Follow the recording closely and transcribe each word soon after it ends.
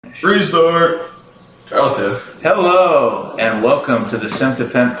finish. Restart. Relative. Hello, and welcome to the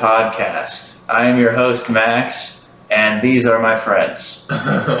Semtipent podcast. I am your host, Max, and these are my friends.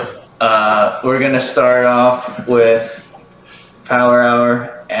 We're going to start off with Power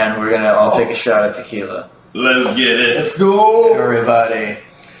Hour, and we're going to all take a shot at tequila. Let's get it. Let's go. Everybody,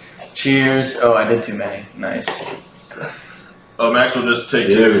 cheers. Oh, I did too many. Nice. Oh, Max will just take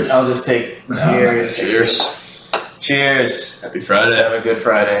Cheers. I'll just take... Cheers. Cheers. Cheers. Happy Let's Friday. have a good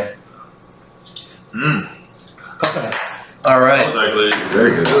Friday. Coconut. All That right. was actually Very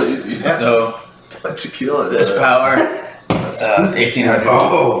good. really easy. Yeah. So, Tequila. this Power, 1800.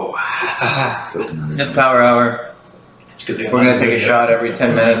 Oh. This Power Hour, It's good. we're going to take a shot every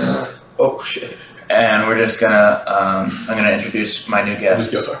 10 minutes. Oh shit. And we're just gonna, I'm gonna introduce my new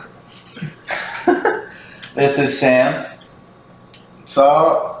guests. This is Sam.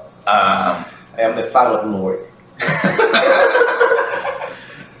 So Um, I am the Fire Lord.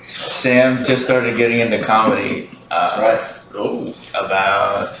 Sam just started getting into comedy That's right. Oh.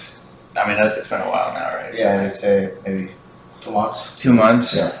 about, it's been a while now, right? Yeah, I would say maybe 2 months. 2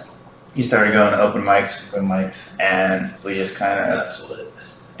 months. Yeah. He started going to open mics, With mics. and we just kind of, That's lit.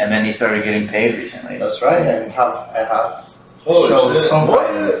 and then he started getting paid recently. That's right. I have Holy shows. shit. Some What?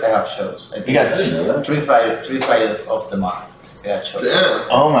 Fridays I have shows. I You think guys, three Fridays of the month. Yeah, shows. Damn.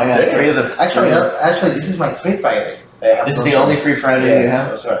 oh my god, Damn. 3 of the, Actually, this is my free Friday. I have this is some the shows. only free Friday Yeah, you have?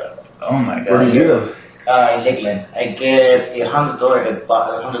 That's right. Oh my god. Where do you do them? In Lakeland. I get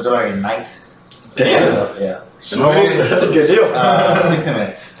 $100 a night. Damn. Yeah. Sweet. That's a good deal. 60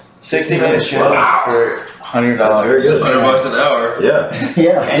 minutes. 60-minute shows for $100. That's very good. $100 an hour. Yeah.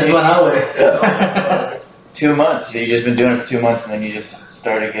 Yeah, And just you- 1 hour. 2 months. You just been doing it for 2 months, and then you just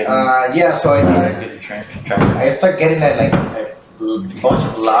started getting Yeah, so I started, good track. I started getting like a bunch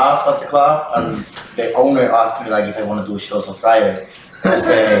of laughs at the club, and the owner asked me like if I want to do shows on Friday. I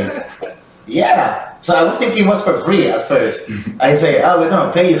say, yeah. So I was thinking it was for free at first. I say, oh, we're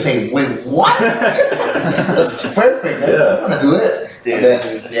gonna pay you. Say, wait, what? That's perfect. Yeah. I want to do it. Dude. And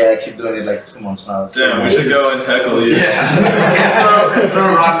then I keep doing it like 2 months now. Damn, we should go and heckle you.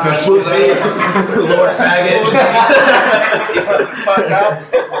 Throw rock vegetables. Lord faggot.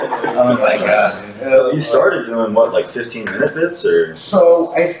 Oh my god. You started doing what, like 15-minute bits, or?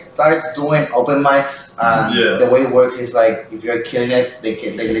 So I started doing open mics, and Yeah. the way it works is like if you're killing it, they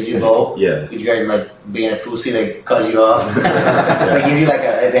let you go. Yeah. If you're like being a pussy, they cut you off. They give you like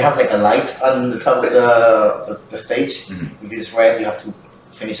they have like a lights on the top of the stage. Mhm. If it's red, you have to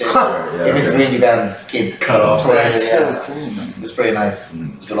finish it. Yeah, If it's okay. green, you can keep Cut off. That's so Yeah. cool, man. It's pretty nice.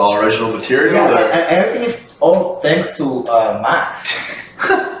 Is it all original material? Yeah, or- and everything is all thanks to Max.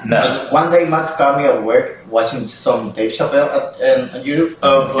 No. Because one day Max called me at work watching some Dave Chappelle on YouTube.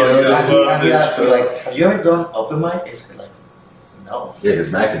 Oh, fuck, And he asked me like, have you ever done open mic? I said like, no. Yeah,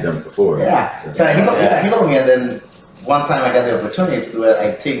 because Max had done it before. Yeah. So he told me, and then one time I got the opportunity to do it,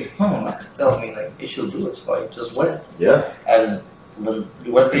 I think, Max told me like you should do it, so I just went. Yeah. And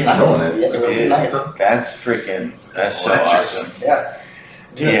it went pretty nice. Killing it. Yeah, it went pretty Dude, nice. that's so Electric. awesome. Yeah.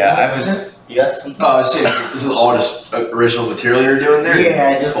 Yeah, I was- You got something? Oh, see, this is all just original material you're doing there?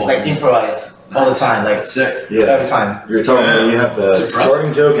 Yeah, I just Cool. like improvise all the time, like That's sick. Yeah. every time. You were telling me you have the It's impressive.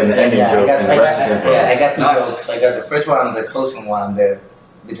 starting joke and the ending joke, and the rest is I improv. got 2 Nice. jokes. I got the first one, the closing one, the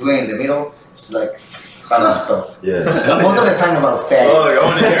between the middle. It's like random stuff. Yeah. Most of the time about fat. Oh, I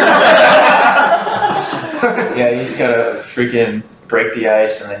want to hear Yeah, you just gotta freaking break the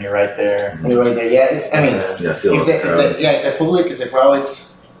ice, and then you're right there. You're right there. Yeah, I mean, Yeah, feel if the the, crowd. if the public is a crowd,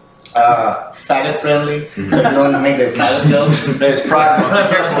 it's faggot friendly, Mm-hmm. so you don't make the faggot jokes. It's Pride Month,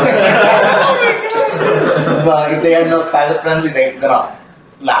 be careful. But if they are not faggot friendly, they're gonna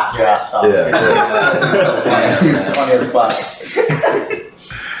laugh your ass off. Yeah. It's funny as fuck.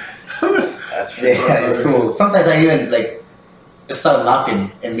 That's pretty Yeah, it's cool. Sometimes I even like start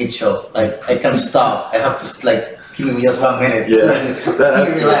laughing in mid show. Like I can't stop. I have to like give me just 1 minute. Yeah. Let me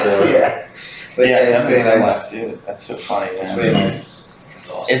That's relax. it, Yeah. But yeah, it's that pretty makes me nice. laugh too. That's so funny, It's man. really nice. It's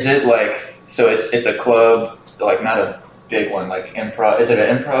awesome. Is it like, so it's a club, like not a big one, like improv? Is it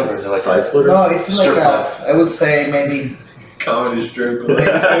an improv or is it like Side a, splitter? No, it's like Strip club. I would say maybe comedy strip. maybe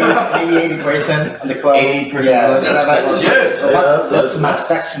 80% on the club. 80% Yeah, That's shit. So Yeah, that's that's max.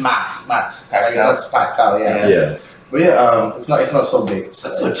 That's max. Packed Like, out. that's packed out. Yeah. Yeah. But yeah, it's not so big. That's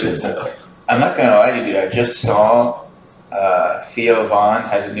It's legit. small place. I'm not gonna lie to you, dude. I just saw Theo Vaughn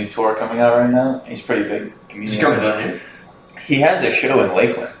has a new tour coming out right now. He's a pretty big comedian. He's coming down here. He has a show in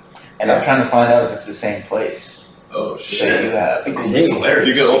Lakeland, and I'm Yeah. trying to find out if it's the same place Oh, that shit. you have. It's hilarious.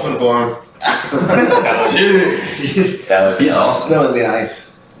 You can open for him. Dude. That would be He's awesome. That would be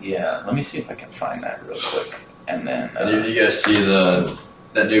nice. Yeah, let me see if I can find that real quick, and then And if you guys see the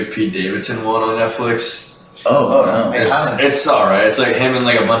that new Pete Davidson one on Netflix. Oh, no. Hey, It's alright. It's like him and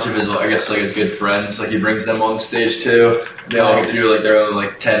like a bunch of his, I guess, like his good friends. Like he brings them on stage too. They all go through like their own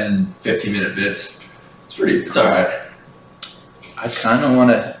like 10, 15-minute bits. It's alright. I kind of want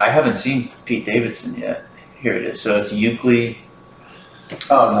to. I haven't seen Pete Davidson yet. Here it is. So it's Euclid.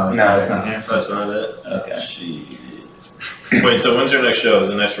 Oh no, No, it's not here. That's not it. Okay. Wait, so when's your next show? Is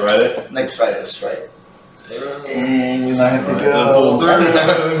it next Friday? Next Friday, that's right. Dang, we might have to Pull go.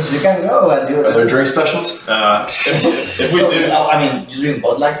 through. You can go and do Are there it. drink specials? If we So, do, I mean, you drink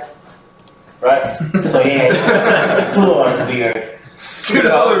Bud Light, right? So yeah, $2 beer.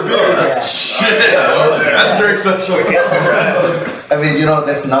 $2 beer. Yeah. Shit. That's drink special. I mean,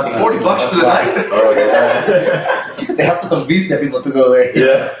 there's nothing. $40 for the night. Oh yeah. They have to convince the people to go there.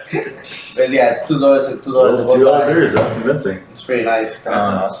 Yeah. But yeah, $2 and $2 $2 Bud Light. beers. That's convincing. It's pretty nice. That's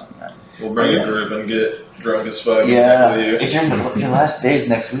awesome, man. we'll bring a group and get drunk as fuck. Yeah. with you. It's your last days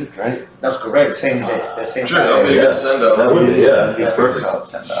next week, right? That's correct. Same day, the same Sure, that'll be time. a Yeah. good send up. That would be, yeah. Yeah, It's perfect. solid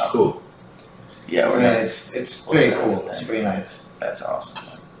send off. Cool. Yeah, we're Yeah, gonna. it's pretty cool. It's pretty nice. That's awesome.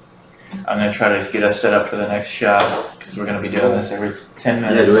 I'm gonna try to get us set up for the next shot because we're gonna be doing this every 10 Yeah,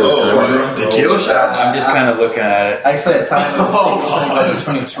 minutes. do we have Oh, time? right. Tequila shots? I'm just kind of looking at it. I said time was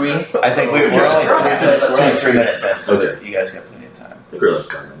 23. I think we're only Okay. 23 minutes in, so Okay. you guys got plenty of time. I think we're like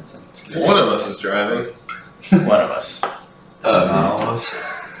 10 minutes in. One of us is driving. One of us. No.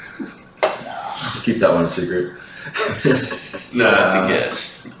 Keep that one a secret. You have to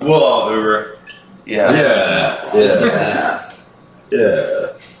guess. We'll all Uber. Yeah. Yeah. Yeah. Yeah.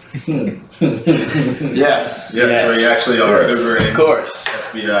 Yes. Yes, Yes. we actually are Yes. Of Ubering course.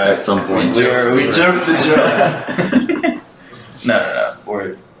 FBI. At some point. We jumped the joke. No.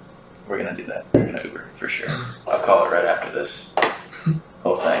 We're gonna do that. We're gonna Uber for sure. I'll call it right after this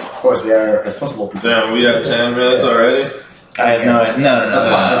whole thing. Of course, we are responsible people. Damn, we have 10 minutes already? I have no.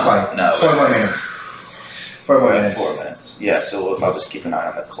 No. 4 more minutes. 4 more We have minutes. 4 minutes. Yeah. So I'll just keep an eye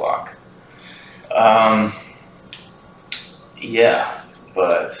on the clock. Yeah,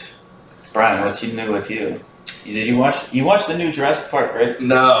 but Brian, what's new with you? Did you watch the new Jurassic Park, right?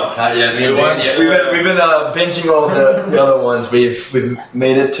 No, not yet. We watched- We've been binging all the other ones. We've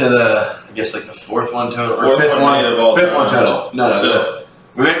made it to the, I guess, like the fourth one total, or Fourth fifth one one, made of all fifth one time. total. No. So-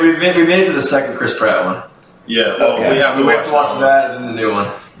 we made it to the second Chris Pratt one. Yeah, well, Okay. we have to We have to watch one. that and then the new one.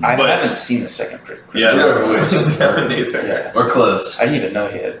 I But- haven't seen the second Chris. Yeah, Neither we of us. haven't either. Yeah. We're close. I didn't even know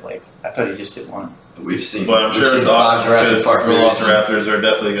he had I thought he just did one. We've seen. But I'm we've sure seen it's 5 awesome Jurassic because Park movies. Velociraptors are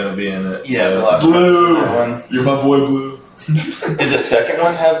definitely going to be in it. Yeah, so. Velociraptors. Blue. One. You're my boy, Blue. Did the second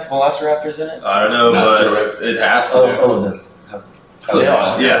one have Velociraptors in it? I don't know, Not but Jurassic. it has to. All of them. They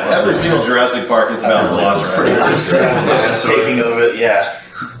all. Yeah, every single Jurassic Park is about Pretty much. Velociraptors. They're taking over. Yeah,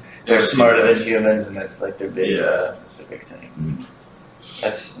 they're smarter than humans, and that's like their big. Yeah. That's their big thing.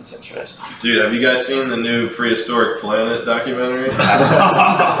 That's interesting. Dude, have you guys seen the new Prehistoric Planet documentary?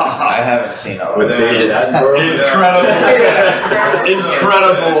 I haven't seen all of With it. David Attenborough.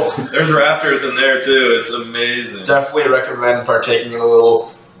 Incredible. There's raptors in there too. It's amazing. Definitely recommend partaking in a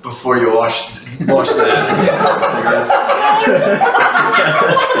little before you watch that.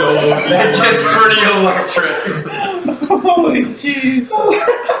 It gets pretty electric. Holy jeez!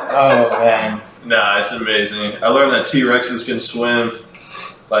 Oh man. Nah, it's amazing. I learned that T-Rexes can swim,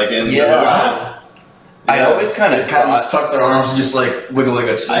 like in the Yeah. ocean. I always kind They of kind of thought. just tuck their arms and just like wiggle like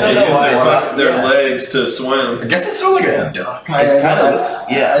a. I don't know They use why. their Yeah. legs to swim. I guess it's sort of like a duck. It's kind of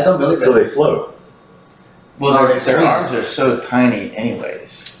yeah. I don't believe So it. they float. Well, No, their, they their swim. arms are so tiny,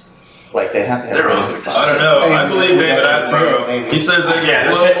 anyways. Like they have to have. They're really on- good I don't know. I believe David Maybe. Attenborough. He says they Yeah,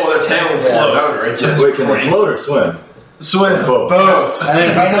 can their float. their tails Yeah. float over. It just Wait, can they float or swim? Swim. Both. I mean,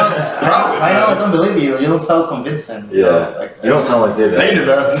 right now I don't believe you. You don't sound convincing. Yeah. Like, You don't sound like David. They do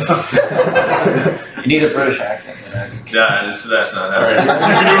both. You need a British accent. You know? Nah, that's not All right,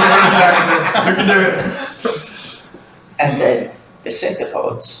 happening. you can do it. And then the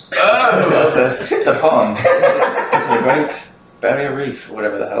centipodes. Oh, The pond. It's a great barrier reef, or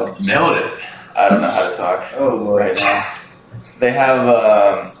whatever the hell. nailed it. I don't know how to talk oh boy. right now. They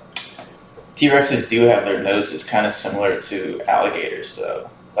have T-Rexes do have their noses kind of similar to alligators, though,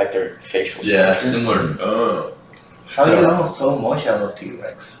 like their facial Yeah, structure. similar. Oh. How do you know so much about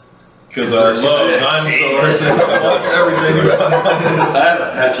T-Rex? Because I love dinosaurs and I watch everything about dinosaurs. I have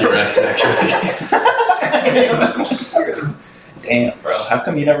a pet T-Rex actually. Damn, bro, how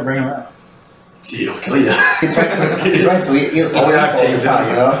come you never bring them out? Gee, it'll kill you. He's trying to eat Oh, we have all the to time,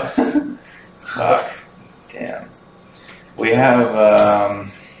 you know? Fuck. Damn. We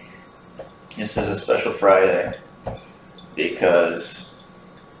have, this is a special Friday because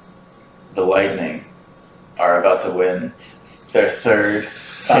the Lightning are about to win their third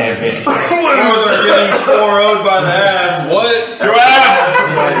championship. Warriors are getting 4-0'd by the Avs. What? Go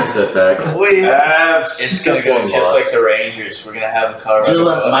Avs! Minor setback. Avs! It's gonna Just go one just loss. like the Rangers. We're gonna have a Colorado You go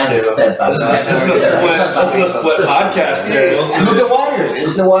have up minus too. step back. This is a split podcast here. Look at the Warriors.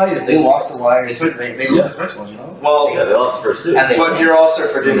 It's the Warriors. They walked the wires. They lose the first one, you know. Well, Yeah, they lost the first two. And they but you're also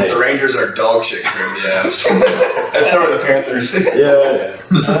forgetting that the Nice. Rangers are dog shit compared to the Avs. And so are the Panthers. Yeah.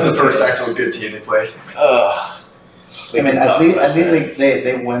 This is the first actual good team they played. Ugh. I mean, at least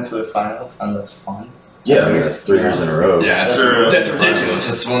they went to the finals, and that's fun. Yeah, I mean, that's 3 years in a row. Yeah, That's ridiculous.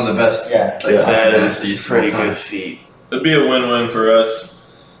 It's one of the best. Yeah. Like, Yeah. That is dynasties pretty of all time. good feat. It'd be a win-win for us.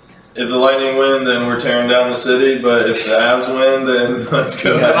 If the Lightning win, then we're tearing down the city. But if the Avs win, then let's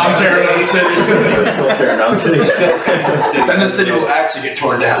go. Yeah. Then I'm tearing down the We're city. still tearing down city. Then the city will actually get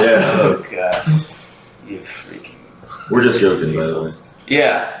torn down. Yeah. Oh gosh. You freaking. We're just joking, by the way.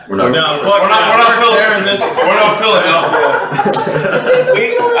 Yeah. We're not. No, fuck that. We're not tearing this. We're not Philadelphia.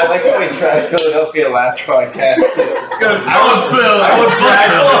 I like how we tried Philadelphia last podcast too. I want Philly. I will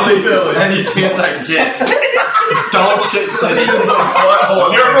drag Philly. any chance I get. Dog shit city.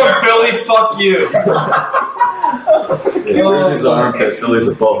 Butthole. You're from Philly, fuck you. Yeah, Jersey's an armpit, Philly's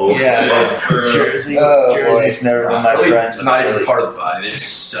a butthole. Yeah. For real. Jersey. Oh, Jersey's never been my friend. Philly's not even part of the body. They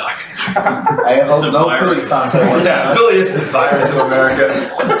just suck. I hope It's a no virus. Philly fans are watching. Yeah, Philly is the virus of America.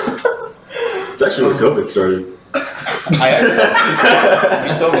 It's actually where COVID started.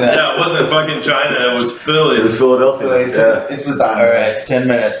 You told me that. Yeah, it wasn't fucking China. It was Philly. It was Philadelphia. It's a dime. All right, 10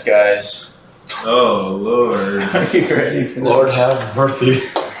 minutes, guys. Oh Lord. Are you ready for Lord have mercy.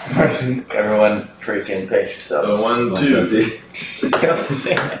 this? Everyone, freaking pace yourselves. 1, One's 2. empty. Don't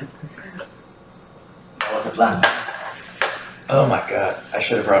say it. That was a plan. Oh my god, I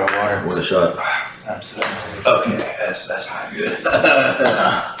should have brought a water. What a shot. I'm so Okay, that's not good.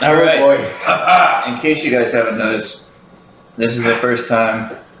 All right. Boy. In case you guys haven't noticed, this is the first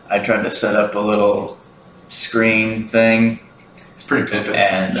time I tried to set up a little screen thing, It's pretty pimpin'.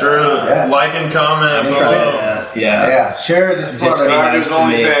 and Sure. Yeah. Like and comment I'm below. trying to, yeah, Yeah. Share this Just be product. nice to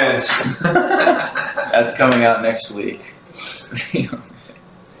me. OnlyFans. that's coming out next week.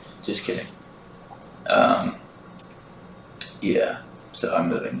 Just kidding. Yeah. So I'm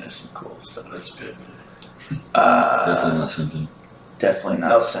moving this and cool stuff. That's good. Definitely not something. Definitely not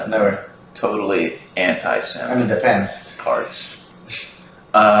Nope, simp. never. Totally anti-simp I mean, depends. parts.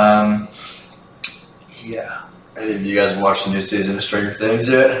 Yeah. Any of you guys watched the new season of Stranger Things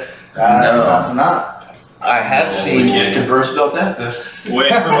yet? No. Not. I have We seen. can't converse about that then.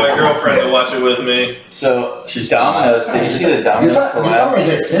 Wait for my girlfriend to watch it with me. So She's Domino's. Did you see the You Domino's sound collab? like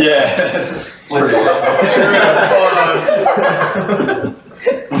you're sick. Yeah. It's pretty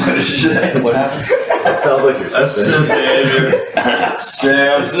What is it? What happened? It sounds like you're That's something. simp behavior.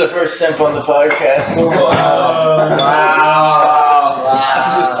 Sam. This is the first simp on the podcast. Wow.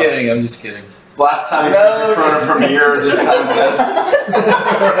 I'm just kidding. I'm just kidding. Last time it was a Corona premiere, this time it is.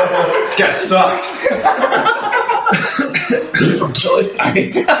 This guy sucks. You from Philly?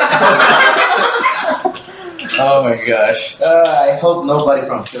 Oh my gosh. I hope nobody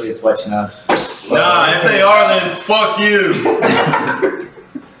from Philly is watching us. Nah, if they are, then fuck you.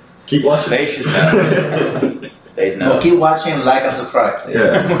 Keep watching. They should know. They know. Well, keep watching, like, and subscribe, please.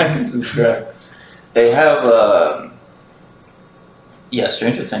 Yeah. Like and subscribe. They have, yeah,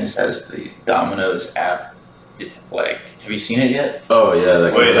 Stranger Things has the Domino's app. Like, have you seen it yet? Oh, yeah.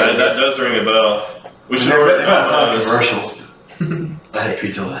 That Wait, goes- that does ring a bell. We should They've order got Domino's. commercials. I had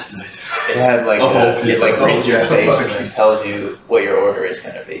pizza last night. It had like Oh, it pizza. like reads your Oh, face yeah. and tells you what your order is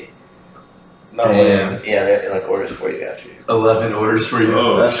gonna be. No, Damn. Yeah, it like orders for you after you. 11 orders for you.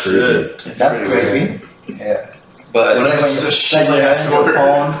 Oh, That's shit. It's That's pretty weird. crazy. Yeah. But What Like This when is a you- shitty like when you're ass on your order.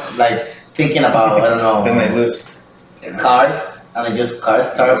 phone, like thinking about, I don't know, then they lose. cars, and then just cars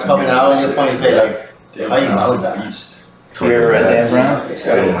starts popping out on your phone. You say like, how you know that? You're Dan That's Brown?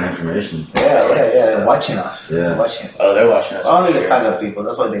 stealing my information. Yeah, they're watching us. Yeah. They're watching us. Oh, they're watching us. Only for the sure. kind of people.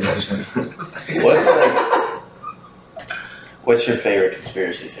 That's why they watch me. What's your favorite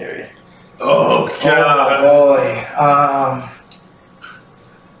conspiracy theory? Oh, God. Oh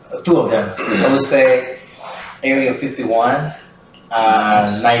boy. Two of them. I would say Area 51 and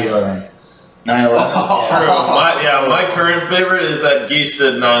 9/11. 9/11. My current favorite is that Geese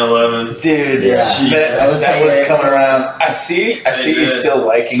did 9/11. Dude, Yeah. that, I would that say one's that- coming around. I see you did. still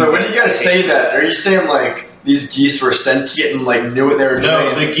liking. So when you guys say that, are you saying like these geese were sentient and like knew what they were doing?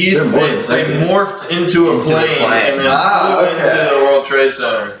 No, the geese, They're more they sentient. morphed into a Into the plane plane. and then Ah, flew okay. into the World Trade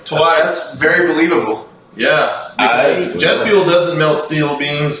Center. Twice. That's very believable. Yeah, because jet fuel doesn't melt steel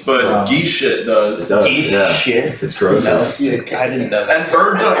beams, but Wow. geese shit does. It does. Geese Yeah. shit. It's gross. No, I didn't know that. And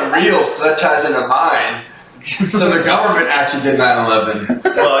birds aren't real, so that ties into mine. So the government actually did 9/11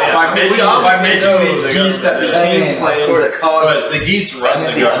 Well, yeah. by making these the geese that government. became planes that caused. But the geese run the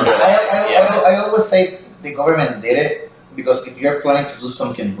I, government. I always say the government did it because if you're planning to do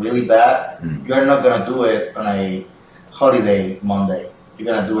something really bad, you're not gonna do it on a holiday Monday.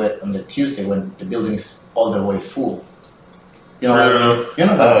 You're gonna do it on the Tuesday when the building is all the way full. You know, True. you're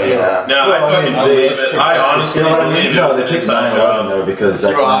not gonna Oh, kill. yeah. No, I fucking believe it. I honestly believe it was an they picked inside 9/11 job. though because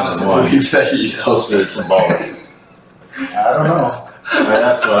that's You honestly 9/11. believe that It's supposed to be symbolic. I don't know.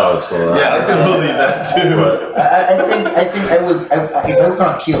 That's what I was told. Yeah, I can believe that too. But I think I would. If I were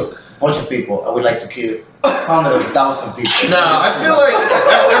gonna kill a bunch of people, I would like to kill 100,000 people. Nah, I feel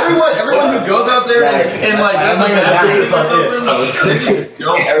like everyone who goes out there and like does like an accident or something,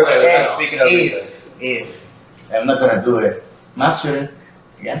 don't. Everybody, Hey, speaking of if I'm not gonna do it, mass shooting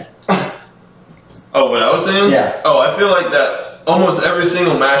again. Oh, what I was saying? Yeah. Oh, I feel like that almost every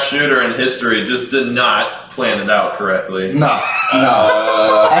single mass shooter in history just did not plan it out correctly. No.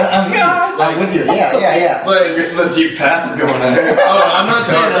 I'm with you. Yeah. Like, This is a deep path of going in. oh, I'm not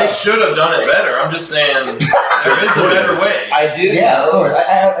saying they should have done it better. I'm just saying there is a better way. I do Yeah, of know course.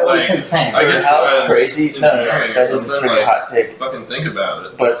 I would Like, say the same. I guess how that's crazy. No, engineering or that's a something, pretty like, hot take. fucking think about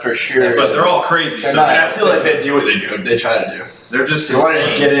it. But for sure, But they're all crazy. They're So not. And I feel like they do what they do. They try to do. they're just They want to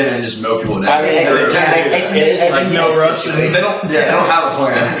just insane. get in and just mow people down. I mean, Like no rush. They don't have a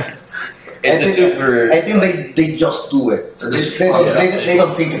plan. it's I a think- super. I think they just do it. They're just They fucked up. they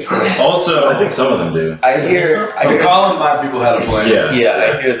don't think it's true. Also, I think some of them do. I hear. So Columbine people had a plan. Yeah.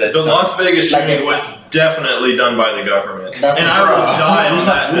 Yeah, I hear that. the some- Las Vegas Like shooting a- was definitely done by the government, That's and I will die on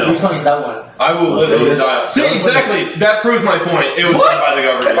that Which hill. one is that one? I will Las literally Vegas? die. See, exactly. That proves my point. It was done by the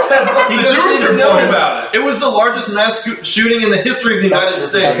government. He He doesn't even know about it. It was the largest mass shooting in the history of the United Like the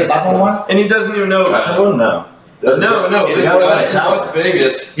States, Batman one? and he doesn't even know about I it. don't know. No, It's this not was like in tower. Las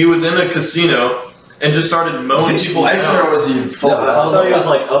Vegas. He was in a casino and just started mowing Was he people sniping down. or was he full? I thought he was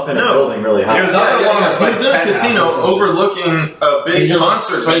like up in a No. building really high. He was Yeah, up in one of the, He was in a like, casino penthouses. overlooking a big Yeah.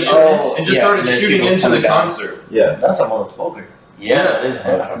 concert venue Oh, and just yeah, started and there's shooting people into the coming down. concert. Yeah. That's a motherfucker. Yeah, it is.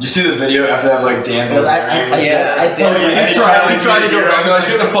 Yeah. Did you see the video after that, like, Dan Because was I Yeah, told you. He tried to go around like,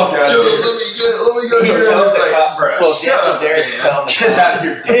 get the fuck out of Yo, here. let me go He's here. telling I was the like, cop, bruh, well, shut up, Derek's Dan. telling the Get out of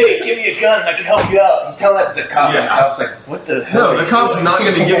here. cop, hey, give me a gun, I can help you out. He's telling that to the cop, and the Yeah. cop's like, what the hell? No, are the you cop's doing? not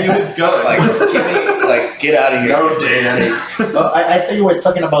going to give you his gun. Like, get out of here. No, Dan. I thought you were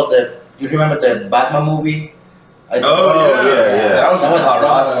talking about you remember the Batman movie? Oh, yeah, yeah. That was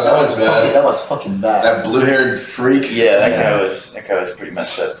bad. That was fucking bad. That blue-haired freak. Yeah, that Yeah. guy was pretty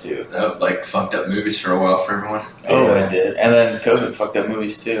messed up too. That, like, fucked up movies for a while for everyone. Oh, Yeah. it did. And then COVID fucked up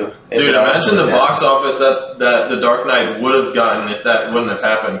movies too. Dude, imagine the box office that The Dark Knight would have gotten if that wouldn't have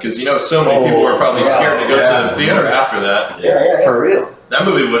happened. Because so many people were probably yeah. scared to go Yeah. to the theater after that. Yeah. For real. That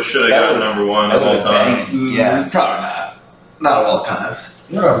movie should have That gotten would- number one That of all would've time. banged. Yeah. Probably not. Not of all time.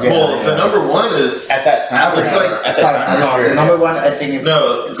 No, yeah, Well, yeah. the number one is At that time, It's like- at that time, No, for the sure. number one, I think it's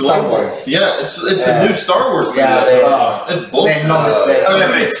no Star global. Wars. Yeah, it's Yeah. a new Star Wars movie. Yeah, that's they- coming out. It's bullshit. they know I this- mean, it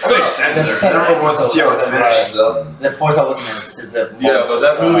It makes sucks. sense. The there. second Everyone wants to see how it episode, finishes up. The Force Awakens is the Yeah, most, but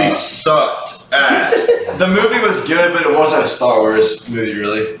that movie sucked ass. The movie was good, but it wasn't a Star Wars movie,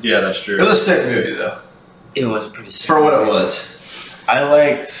 really. Yeah, that's It true. was a sick movie, though. It was pretty sick. For what it was. I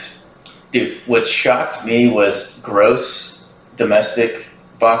liked, dude, what shocked me was gross domestic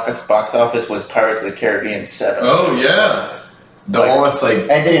box office was Pirates of the Caribbean 7. Oh yeah, The Like- one with, like,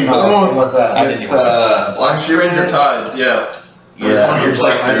 I didn't know The one it was that. I didn't with, even Black Stranger Tides. Yeah, Yeah. It was one of You're the just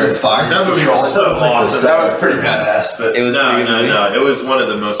like, Black it's Bears. a fire. That movie was so awesome. That was pretty badass, but. It was No, pretty good. no. It was one of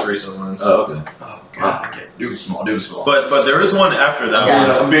the most recent ones. Oh, okay. Oh, God. Dude was small. But there is one after that. Yeah.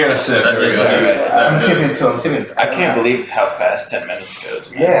 one. I'm being a sip. That There we is- go. It's I'm that sipping too. I'm sipping. I can't believe how fast 10 minutes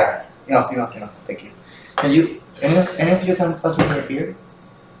goes, man. Yeah. Enough. Thank you. Can you? Any of you can pass me a beer?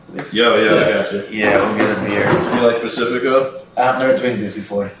 Please? Yo, I got you. Yeah, we'll get a beer. You like Pacifico? I've never drank this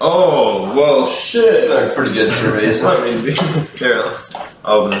before. Oh, well, shit. It's a pretty good surveys. Let me be. Here,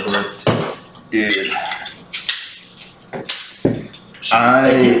 I'll open it for you. Dude.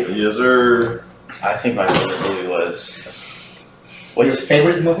 I Yes, sir. think my favorite movie was. Your What's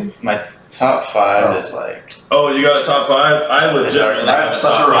favorite movie? my top 5 is like. Oh, you got a top 5? I legitimately I have have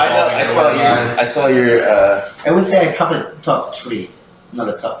such top a five. I saw your. I would say I have a top 3, not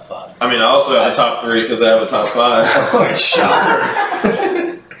a top 5. I mean, I also have a top 3 because I have a top 5. Of course.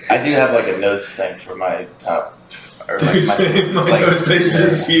 Shocker. I do have like a notes thing for my top. Or like My like- nose page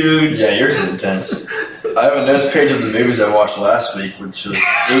is huge. Yeah, yours is intense. I have a notes page of the movies I watched last week, which was 8.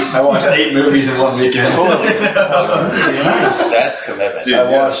 I watched 8 movies in one weekend. That's commitment. Dude,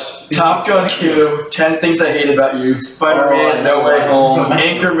 I watched Top Gun 2, 10 Things I Hate About You, Spider-Man, No Way Home,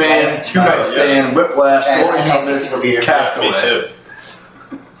 Anchorman, Two Night Stand, Whiplash, Golden Compass, Me Castaway. too.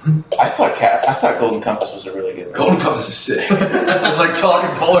 I thought Golden Compass was a really good movie. Golden Compass is sick. It's like talking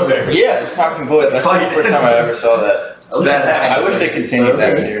polar bears. Yeah, it's talking boys. That's the first time I ever saw that. Badass. I wish they continued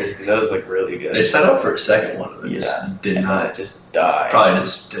that series because that was like really good. They set up for a second one, but it Yeah. just did and not. it just died. Probably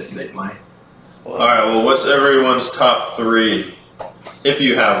just didn't make money. All right. Well, what's everyone's top 3, if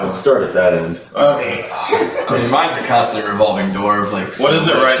you have one? Let's start at that end. Okay. I mean, mine's a constantly revolving door of like. What is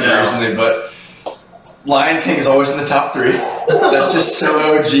it right now? Recently, but Lion King is always in the top 3. That's just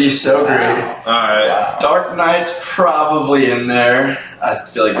so OG, so great. All right. Wow. Dark Knight's probably in there. I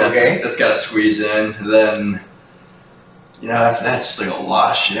feel like that's got to squeeze in. Then, after that, just like a lot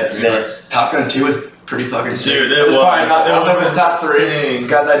of shit. I mean, Yes. Top Gun 2 was pretty fucking sick. Dude, it was. Fine, not It one of was his top 3. insane.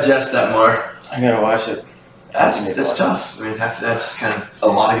 Got that digest that more. I gotta watch it. That's tough. I mean, after that, just kind of a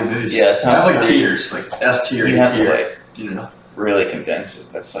lot of good movies. Yeah, I have like top 3. tiers, like S tier, You A have to tier. like really condense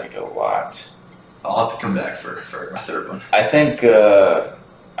it. That's like a lot. I'll have to come back for my third one. I think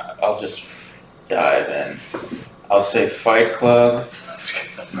I'll just dive in. I'll say Fight Club,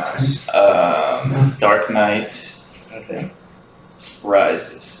 Nice. Dark Knight, Okay.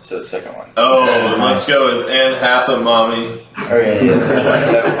 Rises. So the second one. Oh, let's go with Anne Hathaway, mommy. Oh yeah, yeah. The third one.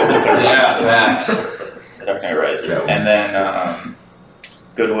 That was the third one. Yeah, facts. Dark Knight Rises, Yeah. and then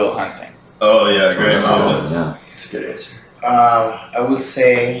Goodwill Hunting. Oh yeah, great movie. Yeah. That's a good answer. I would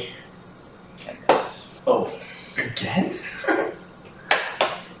say. 10 minutes. Oh, Again?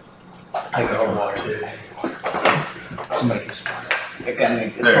 I got water. Somebody get some water. I can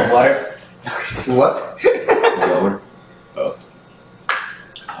get There. some water. What? Lower. Oh.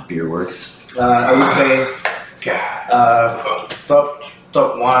 Beer works. I would say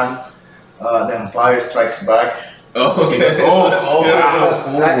top 1. The Empire Strikes Back. Oh, okay. Because-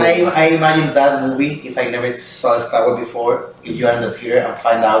 That's good. I imagine that movie if I never saw Star Wars before. If you are in the theater and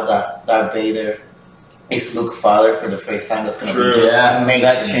find out that Darth Vader is Luke's father for the first time, that's gonna True. be Yeah. amazing.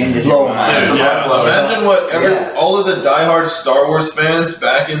 That changes Blow your my mind. mind. Dude, yeah. blow. Imagine what Yeah. all of the diehard Star Wars fans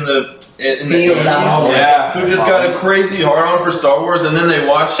back in the Feel that 80s, moment. Yeah. who just got a crazy hard on for Star Wars, and then they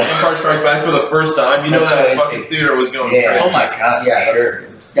watched Empire Strikes Back for the first time. You know That's that crazy. fucking theater was going Yeah. crazy. Oh my god. Yeah, sure.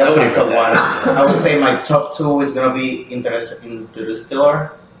 That's my Nobody top did 1. that. I would say my top 2 is gonna be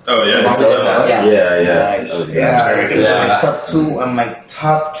Interstellar. Oh yeah, Yeah. so- Yeah. Yeah. Nice. That was Yeah, very good. that's my Yeah. top 2 and my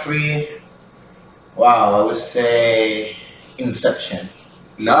top 3. Wow, I would say Inception.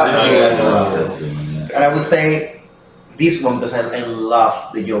 Nice. Nice. That's a good one, yeah. And I would say this one because I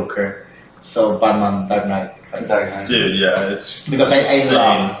love the Joker. So Batman Dark Knight. Exactly. dude, yeah, it's Because I insane.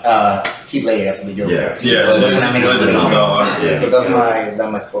 love Heath Ledger as the Joker. Yeah. Yeah, So that's dude, an amazing Ledger's a film. dog. Yeah. So that's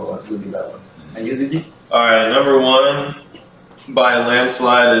my favorite. Would be that one. And you, did you? All right, number 1 by a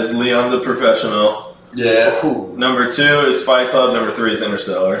landslide is Leon the Professional. Yeah. Number 2 is Fight Club. Number 3 is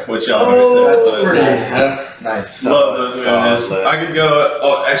Interstellar, which y'all Oh, already said. but- nice. Yeah. Nice. Love those Solid movies. list. I could go.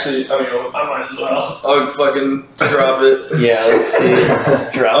 Oh, actually, I mean, I might as well. I'll fucking drop it. Yeah, let's see.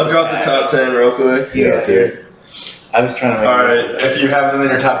 I'll drop the top 10 real quick. Yeah, Let's hear it. I was trying to make All this- right. If you have them in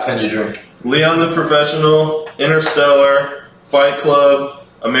your top 10, you drink. Leon the Professional, Interstellar, Fight Club,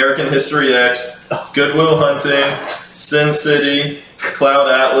 American History X, Goodwill Hunting, Sin City, Cloud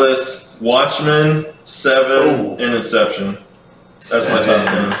Atlas, Watchmen, Seven, and Inception. That's my top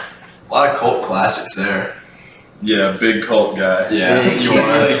 10. A lot of cult classics there. Yeah, big cult guy. Yeah. You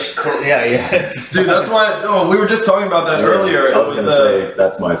wanna- Yeah, yeah. Dude, that's why. Oh, we were just talking about that earlier. I It was was, gonna say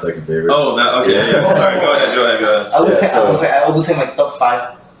that's my second favorite. Oh, that. Okay, yeah. Sorry. Go ahead. I would Yeah, say so- I would say my top 5.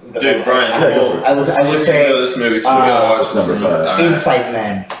 because Dude, Brian, Yeah, go for it. I would see if you say know this movie because we gotta watch What's this number movie. 5? All right. Inside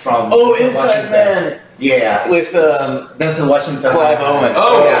Man from. Oh, Denzel Inside Washington. Man. Yeah, With, Denzel Washington. Clive Owen.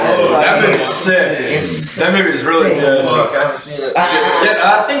 Oh, Yeah. that movie's sick. It's That movie's really sick. good. Fuck, I haven't seen it.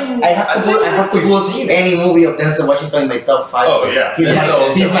 Yeah, I think I have to put any movie of Denzel Washington in my top 5. Oh, yeah. he's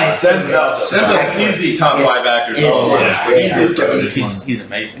my Denzel. Denzel's easy top Yes. 5 actors. Yes. all time. Yeah. He's good. He's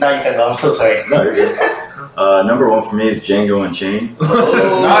amazing. Now you can go. I'm so sorry. No, you're good. Number 1 for me is Django Unchained. Nice.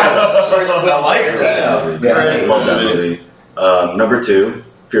 I like that. Yeah. Great. Love that movie. Number 2,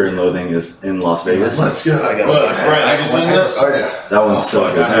 Fear and Loathing is in Las Vegas. Let's go. I gotta What, watch Brian, have you seen this? Oh, yeah. That one's so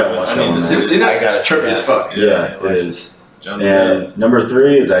fuck, good. I haven't. Watch I that need to one, see You man. see that? I gotta It's trippy see as that. fuck. Yeah, it is. Johnny Depp. And number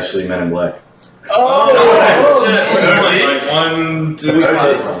 3 is actually Men in Black. Oh, shit. Like 1, 2, The first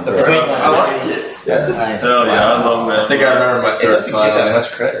three. one. I like it. That's Yeah. nice. Hell yeah, I love I Man. think I remember my It third doesn't get that final.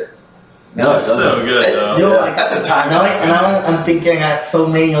 much credit. No, it That's so doesn't. good though. Yo, Yeah. like at the time, now I'm thinking at so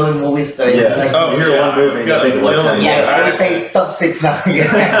many other movies that Yeah. it's like, Oh, You hear yeah. one movie and you Got think a of like 10 million. yeah, years. so I would say top 6 now. Yeah.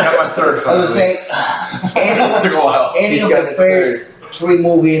 Got my third I would finally. say any, Took a while. any He's of got the his first 3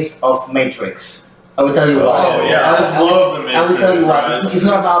 movies of Matrix. I will tell you why. Oh yeah, I love the Matrix. I will tell you why. bro. It's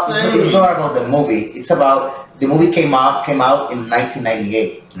not about insane. it's not about the movie. It's about the movie came out in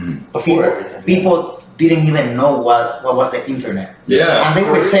 1998. Before everything. People didn't even know what was the internet, Yeah. and they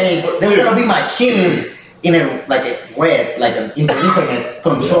were saying there were Dude. gonna be machines in a like a web, like in the internet,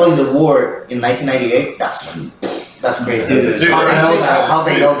 controlling the world in 1998. That's crazy. Dude, How they know honestly, that? How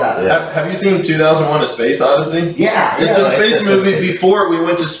they know that? Yeah. Have you seen 2001: A Space Odyssey? Yeah, It's yeah, a space it's movie a- before we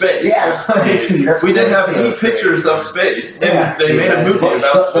went to space. Yeah, that's crazy. That's We didn't have crazy. any pictures of space, and Yeah. they made a movie Don't-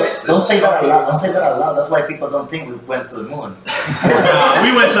 about don't- space. Don't It's say that out fucking loud. Don't say that out loud. That's why people don't think we went to the moon. Nah, we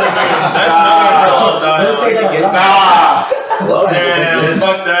went to the moon. That's another Don't say that out loud. Nah, damn,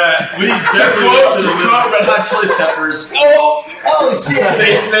 fuck that. We definitely went to the moon. Red Hot Chili Peppers. Oh shit!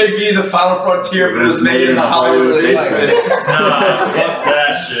 Space may be the final frontier, but it was made in the Hollywood basement. Nah, fuck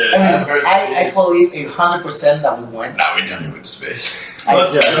that shit. I believe 100% that we went. Nah, we definitely went to space.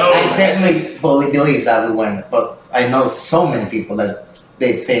 Let's go. I definitely believe that we went, but I know so many people that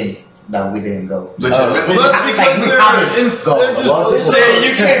they think that we didn't go. Legitimately. Well, that's because we they're haven't they're gone. just Say,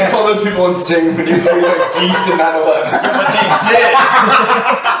 you can't call those people insane when you feel like geese to 9/11. But they did.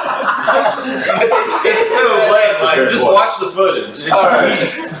 It's so late. Like, just watch the footage. It's Alright.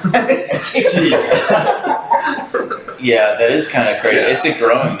 Jesus. Yeah, that is kind of crazy. Yeah. It's a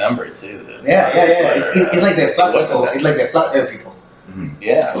growing number too. Though. Yeah. It's like the flat What's people. that? It's like the flat earth people.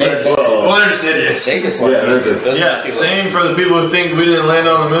 Yeah, Well, they're just idiots. they just want Yeah, to there's this- those Yeah, people- same for the people who think we didn't land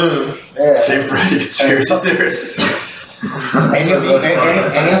on the moon. Yeah. Same for any conspiracy theorists. Any of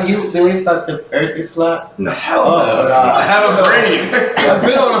you believe that the earth is flat? No. Hell Oh, no. no. I have a brain. I've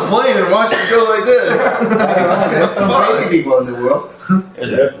been on a plane and watched it go like this. I don't know. There's some crazy people in the world.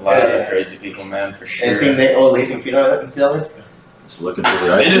 There's a lot of crazy people, man, for I sure. think they all live in Philadelphia. Just looking through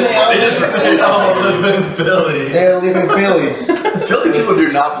the They eyes. just all live in Philly. They all live in Philly. Philly people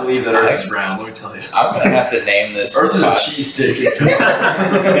do not believe that Earth is round, let me tell you. I'm gonna have to name this. Earth is a pod- cheesesteak.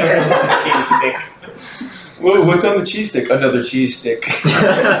 cheese stick. Whoa, what's on the cheese stick? Another cheese stick.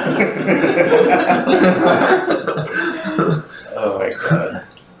 Oh my god.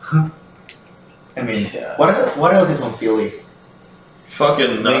 I mean, Yeah. what else is on Philly?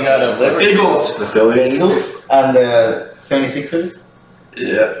 Fucking They nothing. got a Liberty. Eagles. The The Phillies. Eagles and the 76ers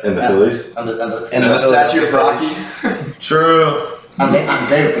Yeah. And the Phillies. and the And the statue of Rocky. True. and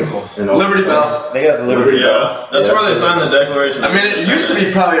their people. And all- Liberty Bell. They got the Liberty. Yeah, that's Yeah. where they signed the Declaration. I mean, it used to be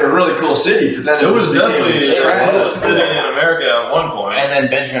probably a really cool city, but then it was definitely became the trash. coolest city in America at one point. And then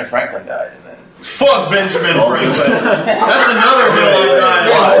Benjamin Franklin died, and then Fuck Benjamin Oh. Franklin. That's another hill I died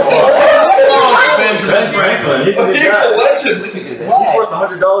on. Fuck Benjamin Franklin. He's a good He's a guy. legend. He's worth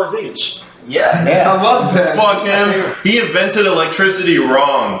 $100 each. yeah. Yeah. I love Ben. Fuck him. He invented electricity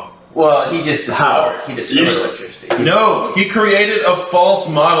wrong. Well, he just discovered. He discovered You- electricity. No, he created a false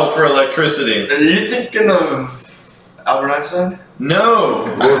model for electricity. Are you thinking of Albert Einstein? No.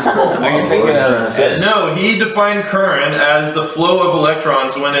 What was the false Are you model? thinking What was he of- trying to say? No, he defined current as the flow of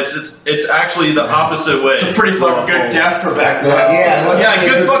electrons when it's actually the opposite way. It's a pretty fucking good guess for back then. Yeah, it was Yeah, a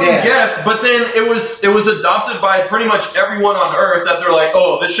good fucking guess. guess. But then it was adopted by pretty much everyone on Earth that they're like,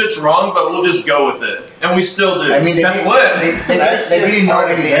 oh, this shit's wrong, but we'll just go with it, and we still do. I mean, they That's didn't- lit. They didn't know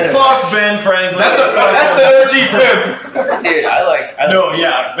any better. Fuck Ben Franklin. That's the OG pimp. Dude, I like. No,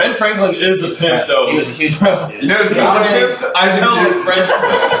 yeah, Ben Franklin is the pimp though. He was a huge pimp, You dude. know who's not a pimp? Isaac Newton.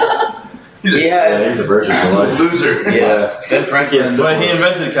 He's a He had- Yeah, he's a virgin for life. loser. Yeah, Ben Franklin. But he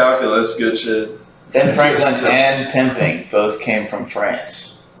invented calculus. Good shit. Ben Franklin Yes. and pimping both came from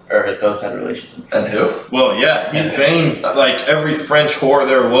France, or both had relations in France. And who? Well, yeah, he banged like every French whore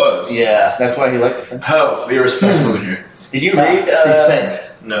there was. Yeah, that's why he liked the French. Hell, we respect women here. Did you read?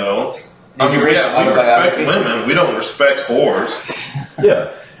 Respect. No. Did you read yeah, we respect autobiography? women. We don't respect whores.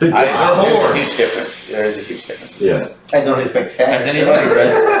 Yeah. Big I, difference. there's a whores. huge difference. There is a huge difference. Yeah. I don't respect faggots. Has anybody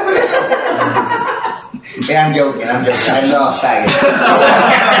read? Yeah, I'm joking. I love faggots.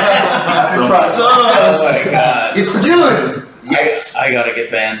 Oh my god! It's June. Yes. I gotta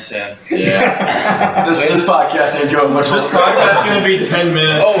get banned soon. Yeah. this podcast ain't going much This longer. podcast's gonna be 10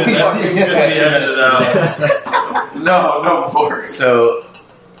 minutes. Oh, because fuck. everything's gonna be edited out. No more. So,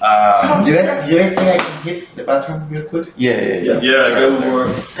 Do you guys think I can hit the bathroom real quick? yeah. Yeah, go for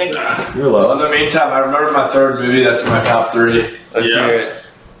it. Thank you. You're Well, low. in the meantime, I remember my third movie that's in my top 3. Let's Yeah. hear it.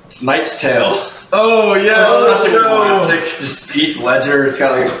 It's Knight's Tale. Oh yeah, Such a let's go. classic. Just Heath Ledger. It's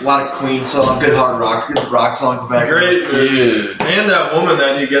got like a lot of Queen song, good hard rock songs in the background. Great Dude. and that woman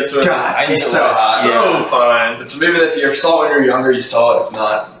that he gets with. God, I she's need to so watch- hot. So fine. It's a movie that if you saw it when you were younger, you saw it. If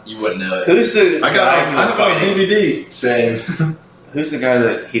not, you wouldn't know it. Who's the I guy who was have it on fighting? DVD. Same. Who's the guy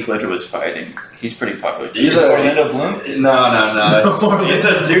that Heath Ledger was fighting? He's pretty popular. He's Is it a- Orlando Bloom? No. It's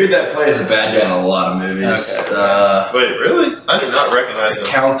a dude that plays a bad guy in a lot of movies. Okay. Wait, really? I do not recognize him.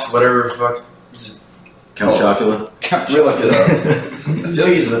 Count whatever the fuck. Count Chocula. We'll look it up. I feel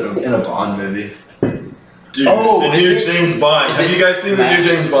like he's in a Bond movie. Dude, Oh, the is new it- James Bond. is Have it you guys seen the new Max?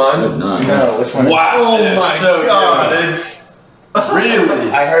 James I Bond? have not. No, which one? Wow! Oh It's my so god! good. It's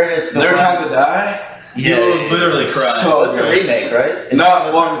Really? I heard it's the Their one. Time to Die? Yeah, you will literally cry. So it's a good. remake, right?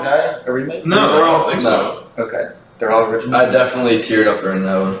 No, one. Guy? A remake? No, I don't think so. Okay, they're all original. I definitely teared up during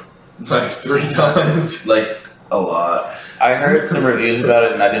that one. Like 3 times. Like, a lot. I heard some reviews about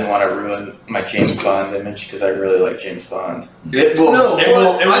it, and I didn't want to ruin my James Bond image because I really like James Bond. It will. No, it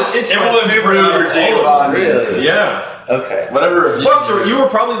will. it's It my will favorite improve out your of James all Bond. Really? Yeah. Okay. Whatever review. Fuck, you were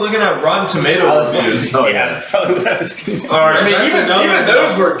probably looking at Rotten Tomato reviews. Oh yeah, that's probably what I was doing. Alright, I mean, that's even another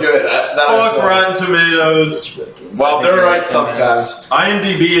those were good. Fuck Rotten Tomatoes. Well, they're right sometimes.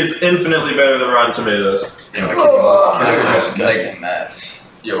 IMDb is infinitely better than Rotten Tomatoes. That's disgusting, Matt.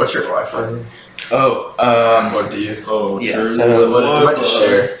 Yeah, what's your Wi-Fi? Oh, What do you? Oh, Yeah, true. so What do you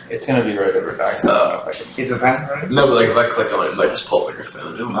share? it's gonna be right over back. I don't know if I can. It's a time, right? No, but like if I click on it, it might just pull up on your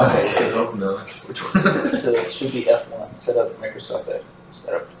phone. I hope not. Which one? So it should be F1. Set up Microsoft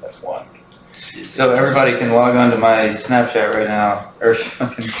Set up F1. So everybody can log on to my Snapchat right now, or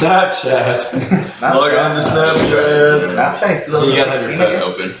fucking Snapchat. Log on to Snapchat. Snapchat is You gotta have 2016 your phone again?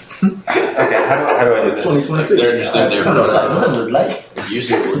 open. Okay, how do I do It's this? 2022. They're just in there Doesn't for look like- that. doesn't look like.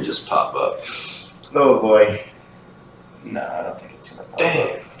 Usually it would just pop up. Oh boy. No, I don't think it's gonna pop Damn.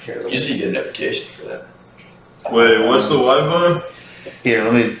 up. Here, let me- Usually you get a notification for that. Wait, what's the Wi-Fi? Here,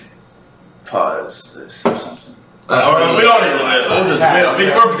 let me pause this or something. We don't need Wi-Fi.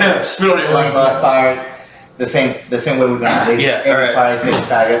 We're pimps. We don't need Wi-Fi. Inspired. The same way we're gonna leave Yeah, every alright. Friday six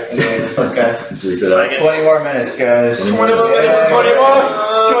faggot in the podcast. Delete that out. 20 more minutes, guys. 20 more minutes and 20 more.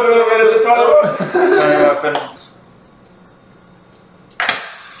 20 more minutes and 20 more. 20 more minutes.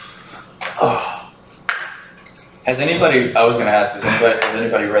 Oh. Has anybody? I was gonna ask. Has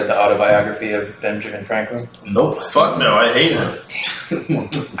anybody read the autobiography of Benjamin Franklin? Nope. Fuck no, I hate him.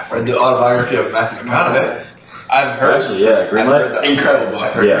 I've read the autobiography of Matthew McConaughey. I've heard. Actually, yeah, I've heard Greenlight. the- Incredible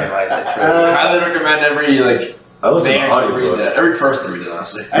I've book. heard Yeah. Greenlight. It's really. Highly recommend every I listen to man the to read audiobook. that. Every person to read it,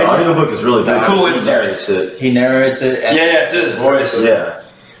 honestly. The audiobook is really good. Cool He insights. narrates it. He narrates it. And Yeah, it's his voice. Yeah.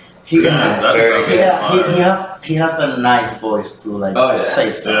 He, That's Very probably good. fine. he has a nice voice to like Oh, yeah. say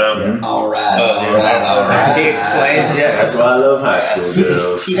stuff. Yeah. All right. Oh, all right. All right. He explains. Yeah, That's why I love high school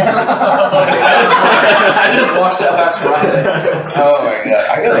girls. I just watched that last Friday. Oh my god!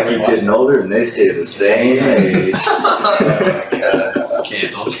 I I gotta keep rewatch getting older and they stay the same age. Oh my god!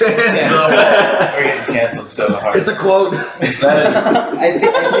 Canceled. We're getting canceled so hard. It's a quote. I think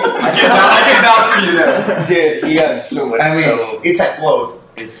I can vouch for you there. Dude, he got in so much I mean, trouble. it's a quote.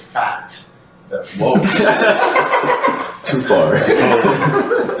 It's fact. Whoa. Too far.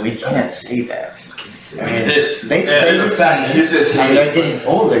 We can't say that. I mean, it is. They it's say Use this and they're hate. getting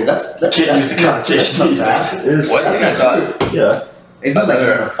older. That's Can't use the that's connotation. not that. It is What do you That's thought? Yeah. It's not like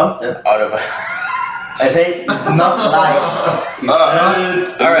you're gonna fuck them. Autobiography. I say it's not like it's not,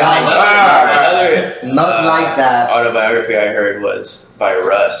 All right, another not like that. autobiography I heard was by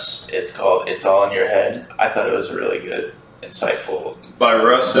Russ. It's called "It's All in Your Head." I thought it was a really good, insightful. By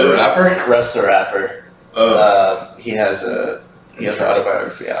Russ. The rapper? Russ the rapper. He has an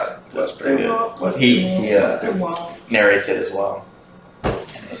autobiography out. That's pretty good. He narrates it as well, and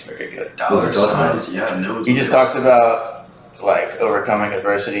it's very good. Dollar signs. Yeah, no. He just talks about like overcoming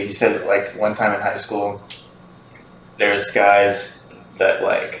adversity. He said like one time in high school, there's guys that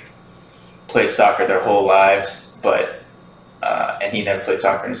like played soccer their whole lives, but and he never played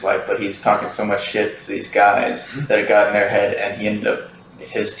soccer in his life, but he's talking so much shit to these guys that it got in their head, and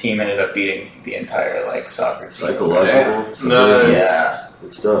his team ended up beating the entire like soccer team. Psychological. Nice. Yeah,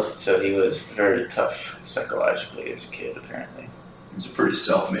 Good stuff. so he was very tough psychologically as a kid, apparently. He's a pretty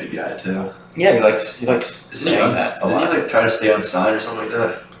self-made guy too. Yeah, he likes Isn't he saying that a didn't he lot. like try to stay unsigned or something like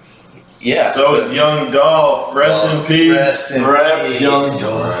that? Yeah. So is Young Dolph. Rest in peace. Rest in Rep peace. Young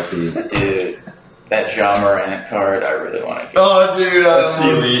R.I.P. Dude, that John Morant card, I really want to get. Oh, dude, Let's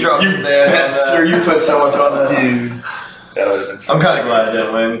see the- you bet, sir. You put so much on that. Dude, that would have been fun. I'm kind of glad I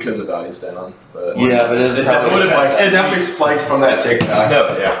didn't win because the value's down. But Yeah, but it It probably definitely spiked from that TikTok.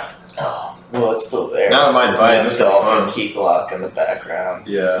 No, yeah. Oh, well, it's still there. Now I might buy it There's just for Dolphin fun. Key Glock in the background.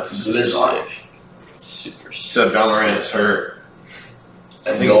 Yeah. So there's Sick. super. Except John Moran is hurt. I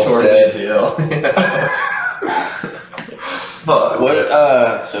think he Golf's tore dead. his ACL. Fuck.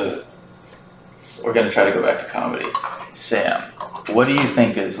 What? So we're gonna try to go back to comedy. Sam, what do you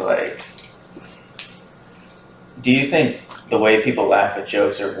think is like? Do you think the way people laugh at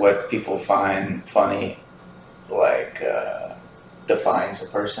jokes or what people find funny, like, defines a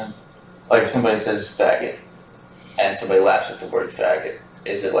person? Like, if somebody says faggot, and somebody laughs at the word faggot,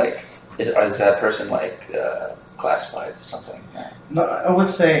 is it like, is that person like classified as something? No, I would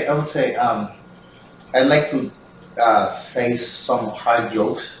say, I like to say some hard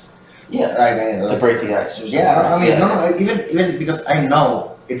jokes. Yeah. Like, To break the ice. Or something. yeah, I mean, no, even because I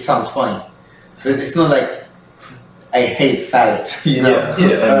know it sounds funny, but it's not like I hate faggots, you know. Yeah,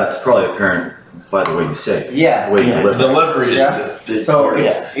 and that's probably apparent by the way you say it. Yeah. The way you Yeah. listen. Delivery is Yeah. the big So part.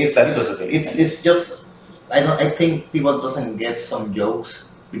 it's just I think people doesn't get some jokes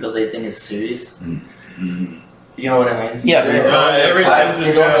because they think it's serious. Mm. You know what I mean? Yeah. Everything's a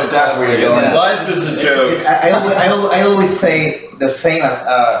You're going joke. to death where you're going. Yeah. Life is a joke. I always say the same as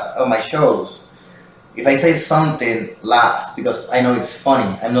on my shows. If I say something, laugh because I know it's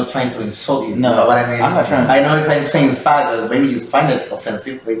funny. I'm not trying to insult you. No, You know what I mean? I'm not trying to. I know if I'm saying faggot, maybe you find it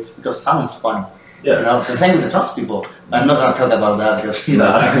offensive, but it's because it sounds funny. You Yeah. know, the same with the trans people. I'm not gonna talk about that because you know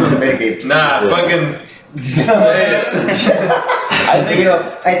Nah. it's not dedicated. Nah, Yeah. fucking. I think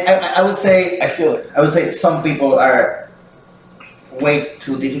I would say I feel it. I would say some people are way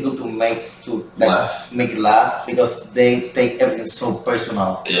too difficult to make Laugh. make it laugh because they take everything so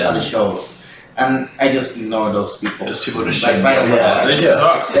personal Yeah. at the show, and I just ignore those people. Those people just Like, shouldn't right be away. able to They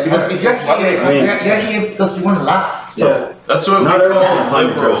laugh. suck. Yeah, because if you're here, I mean- you're here because you want to laugh. So Yeah. That's what Not we everyone call can find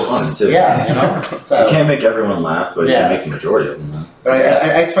the jokes liberals. funny too. yeah, you know. So You can't make everyone laugh, but you Yeah. can make the majority of them laugh. but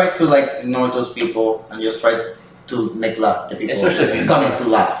I try to like ignore those people and just try to make laugh the people Especially if you- coming to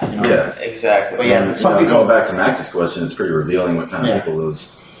laugh. You know. Yeah. Exactly. But yeah, And, some you know, people- going back to Max's question, it's pretty revealing what kind of Yeah. people those.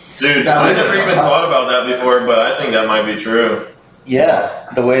 Dude, That I was- never even thought about that before, but I think that might be true. Yeah.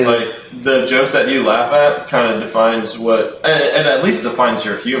 The way that Like, the jokes that you laugh at kind of defines what, and at least defines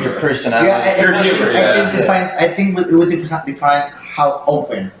your your humor. personality. Yeah, Your humor, I think it would define how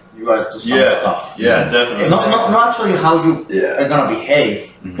open you are to some Yeah. stuff. Yeah, definitely. Not actually how you Yeah. are gonna behave,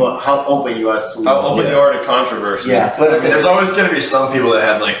 Mhm. but how open you are to. How open Yeah. you are to controversy. Yeah. But I if mean, there's it's, always going to be some people that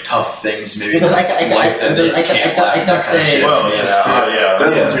have like tough things, maybe Because I in life that they just can't laugh I at can that kind of say. shit. Well, Yeah, yeah.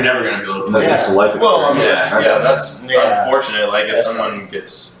 Those Yeah. ones you're never going to be able to That's Yeah. just a life experience. Well, I mean, yeah, that's Yeah. unfortunate. Like, if That's someone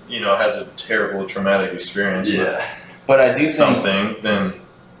gets, has a terrible traumatic experience with Yeah. but I do think something, then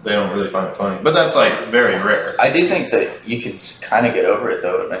they don't really find it funny. But that's like very rare. I do think that you can kind of get over it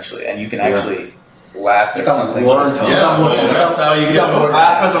though eventually, and you can actually laugh You at can something. learn to. Yeah, well, that's how you get over it.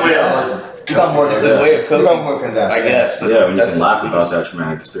 Laugh as a way of learning. You can work It's on a that. way of You coping, can work on that. I guess. But Yeah, when you that's can the laugh thing about is that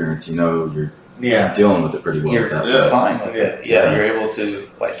traumatic experience, you're Yeah. dealing with it pretty well. You're with that. Yeah. fine with Yeah. it. Yeah, Yeah. you're able to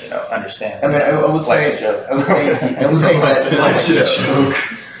understand. I mean, I would Life's say, a joke. I would say that. Life's a joke.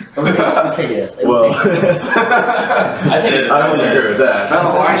 I would say yes. I would Well, say- I think I don't agree with that. Is that a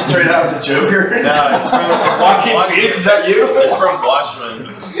line straight out of the Joker? No, it's from Joaquin Phoenix, is that you? It's from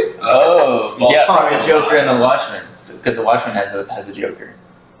Watchmen. Oh, Well, yeah, fuck. probably the Joker and the Watchmen, because the Watchmen has a Joker.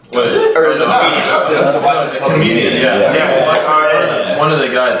 Was it? Or the The comedian, yeah. Yeah. Yeah, Watchmen, one of the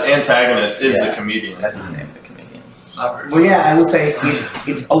guys, antagonists is Yeah. the comedian. That's his name, the comedian. Well, yeah, I would say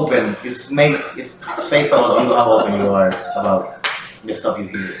it's open. It's safe about you how open you are about the stuff you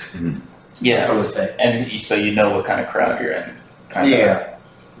hear. That's what I would say. And so you know what kind of crowd you're in, kind of, Yeah.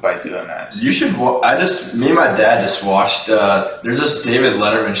 by doing that. You should. Me and my dad just watched. There's this David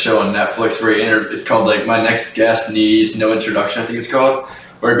Letterman show on Netflix where it's called like My Next Guest Needs No Introduction. I think it's called.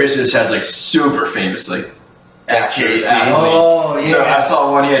 Where he basically just has like super famous like actors, Actors, athletes. Oh, yeah. So I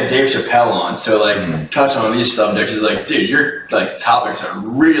saw one. He had Dave Chappelle on. So like Mhm. touch on these subjects. He's like, dude, your like topics are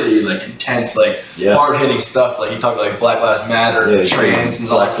really like intense, like Yeah. hard hitting stuff. Like he talked about like Black Lives Matter, Yeah, trans, and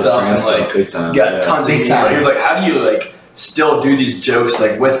all that flex the stuff, and trans like. stuff big time. Got yeah. tons Big of time. time. He was like, how do you like still do these jokes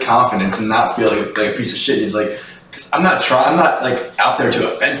like with confidence and not feel like a piece of shit? He's like, because I'm not like out there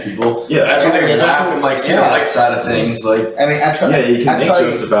to offend people. Yeah. That's why they Yeah, laugh and like see the yeah. light side of things. Like, I mean, actually, Yeah, you can make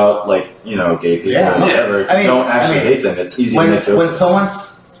actually, jokes about gay people Yeah. or whatever. If I mean- you don't actually I mean, hate them, it's easy to make when jokes. someone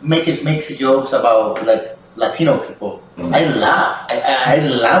makes jokes about like Latino people, Mhm. I laugh. I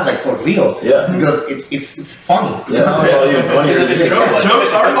laugh like for real Yeah. because it's funny. You Yeah. know? Well, even funnier.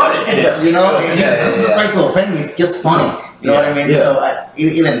 jokes are funny. Yeah. You know, Yeah, it's not trying to offend me. It's just funny. You know what I mean? Yeah. So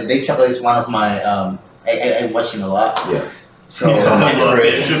even Dave Chappelle is one of my. I watch him a lot. Yeah. So Dave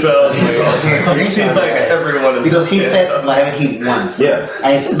Chappelle. Because Like everyone is because he just- said whatever he wants, Yeah.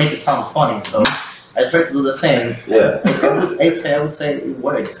 and it's make it sound funny. So I try to do the same. Yeah. I would say it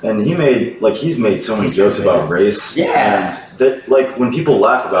works. And he's made so many He's jokes crazy. about race. Yeah. And that, like, when people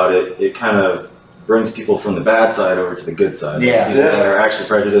laugh about it, it kind of brings people from the bad side over to the good side. Yeah. People that are actually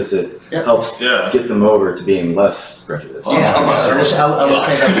prejudiced, it Yeah. helps Yeah. get them over to being less prejudiced. Yeah, I'm not I would say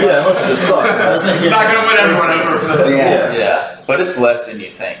Yeah, most of this stuff. I'm not gonna win everyone over. Yeah. Yeah, but it's less than you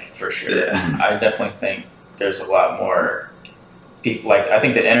think, for sure. Yeah. I definitely think there's a lot more people. Like, I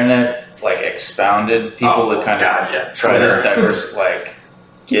think the internet like expounded people Oh, to kind God, of yeah. try to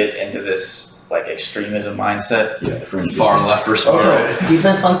get into this like extremism mindset. Yeah, fringe Far people. left versus far Also, right. he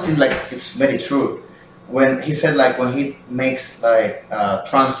said something like it's very true. When he said like when he makes like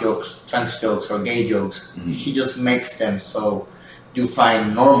trans jokes or gay jokes, Mhm. he just makes them so you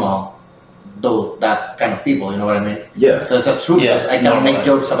find normal that kind of people. You know what I mean? Yeah. That's a true. Yeah, Because I can normal. make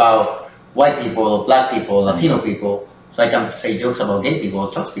jokes about white people, black people, Latino people. So I can say jokes about gay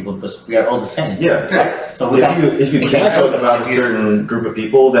people, trans people, because we are all the same. Yeah. Right? So we If you can't joke about a certain group of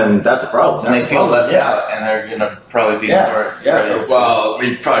people, then that's a problem. And they That's a feel problem, left yeah. out, and they're gonna probably be Yeah, more. yeah, so- Well,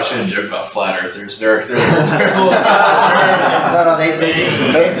 we probably shouldn't joke about flat earthers. They're a little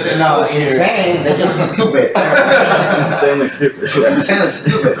no, insane. They're just stupid. Insanely stupid. Yeah. Insane and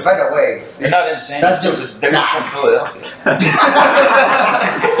stupid right away. They're not insane. That's it's just- they're from Philadelphia.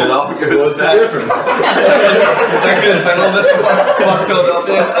 It all goes What's the back. difference? Is that good title of this one? Fuck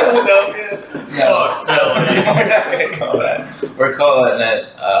Philadelphia. No, we're not gonna call that. We're calling it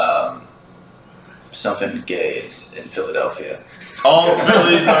something gay in Philadelphia. All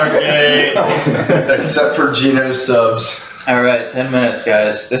Phillies are gay. Except for Gino's subs. All right, 10 minutes,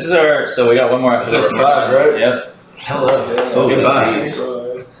 guys. This is our. So we got one more episode. Number 5, right? Yep. Hello. Oh, Goodbye. geez.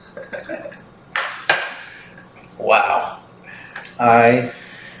 Wow. I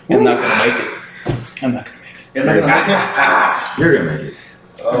am not gonna make it. I'm not gonna make it. You're not gonna make it? You're gonna make it.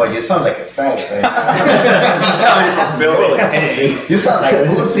 Oh, you sound like a fag, man. He's telling you from Philly. You sound like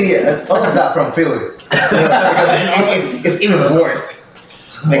Bootsy and all of that from Philly. Because it's even worse.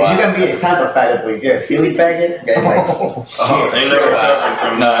 Like, Wow. you can be a Tampa faggot, but if you're a Philly faggot, you're like, shit. Ain't never happened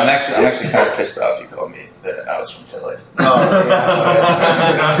from No, I'm actually kind of pissed off you called me that I was from Philly. Oh,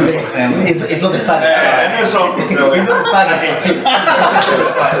 yeah, sorry. It's not the faggot. Yeah, I knew someone from Philly. It's not the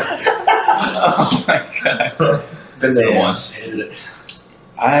faggot. Oh my god. Been there Yeah. once. Hated it.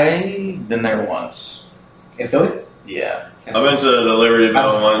 I've been there once. In Philly? Yeah. I've been to the Liberty Bell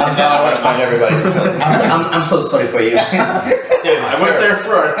I'm- once. I'm- I want to find everybody from Philly. I'm so sorry for you. I went there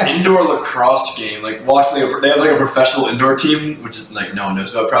for an indoor lacrosse game. Like, watching they have like a professional indoor team, which is like no one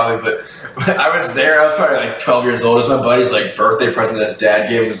knows about probably. But I was there. I was probably like 12 years old. It was my buddy's like birthday present that his dad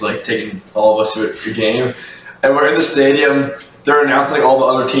gave. Was like taking all of us to a game, and we're in the stadium. They're announcing like all the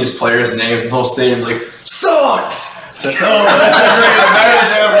other teams' players' names, and the whole stadium's like sucks.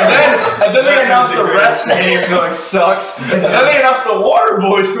 And then they announced the refs' names, and they're like sucks. And then they announced the water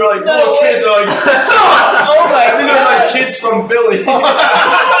boys, who are like little kids, are like sucks. Oh my! These are like kids from Philly.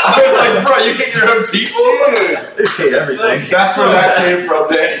 I was like, bro, you hate your own people. They hate everything. That's where that came from,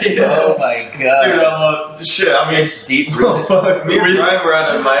 man. Oh my Dude, I god. love shit. I mean, It's deep. Me and Brian were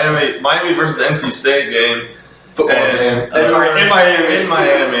at a Miami versus NC State game. football, man. And we were in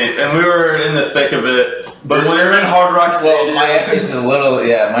Miami, and we were in the thick of it. but when we're in Hard Rock Well, Stadium. Miami's a little,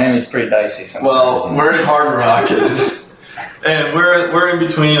 Miami's pretty dicey sometimes. Well, we're in Hard Rock. And we're in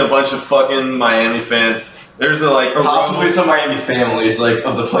between a bunch of fucking Miami fans. There's Possibly some Miami families, like,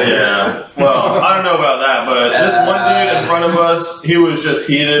 of the players. Yeah. Well, I don't know about that, but this one dude in front of us, he was just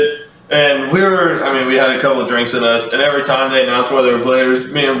heated. And we had a couple of drinks in us, and every time they announced whether they were players,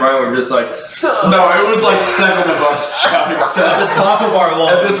 me and Brian were just like, No, it was like 7 of us shouting at the top of our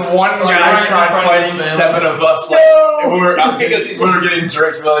lungs. And this one Like, guy right in tried front of fighting his 7 of us. Like, and we were getting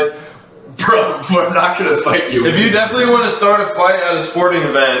drinks. We were like, bro, we're not going to fight you. If you definitely want to start a fight at a sporting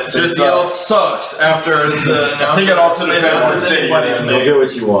event, just yell "sucks" after the I think it also depends on the city. You'll get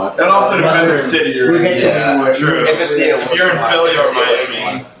what you want. It also depends on the city you're We'll in. get to Yeah, it. true. If it's the If you're in Philly or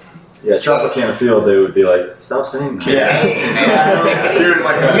Miami. Yeah, Tropicana Field, they would be like, stop saying that. Yeah. If you're in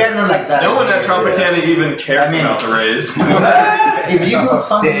like We a, are not like that. No one at Tropicana even cares I mean- about the Rays. If you do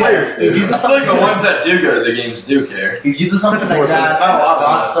something, Players do. if you do I feel like something, the ones that do go to the games do care. if you do something like that, I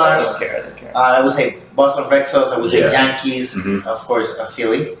Boston, don't care. I don't care. I would say Boston Red Sox, I would say Yeah. Yankees, Mhm. of course,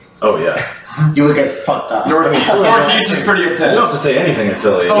 Philly. Oh, yeah. You would get fucked up. Northeast is pretty You don't have intense. to say anything in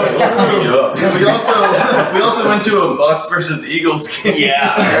Philly. Oh, They'll beat you up. we also went to a Bucks versus Eagles game.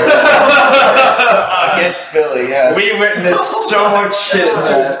 Yeah. Against Philly, yeah. We witnessed so much shit.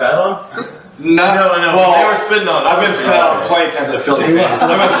 Spat on? No. Well, they were spitting on us. I've been spent on plenty times at Philly fans.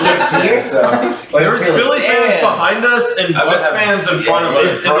 I'm a Skins fan, so. There was Philly fans behind us and Bucks fans in front of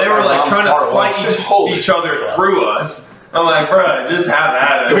us, and they were like trying to fight each other through us. I'm like, bro, just have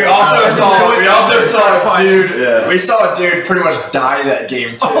at it. We also saw a dude. Yeah. We saw a dude pretty much die that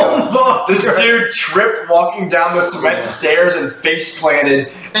game too. This dude tripped walking down the cement stairs and face planted.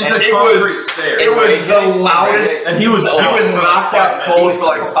 Into concrete stairs. It was the loudest, and he was knocked out cold for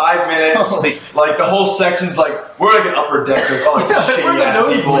like 5 minutes. Like the whole section's like, we're like an upper deck, so it's all like shitty ass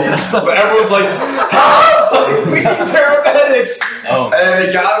people. But everyone's like, help! We need paramedics. Oh. And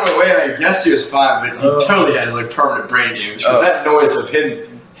they got him away, and I guess he was fine, but he totally had like permanent brain damage because that noise of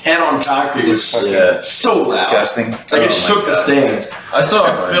him head on concrete was so loud. Disgusting. Like it shook the stands. I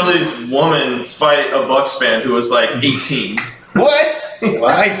saw a Phillies woman fight a Bucks fan who was like 18. What?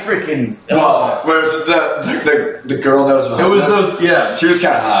 I freaking. Well, where was it the girl that was behind It was us? those, yeah. She was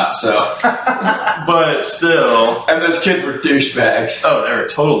kind of hot, so. But still. And those kids were douchebags. Oh, they were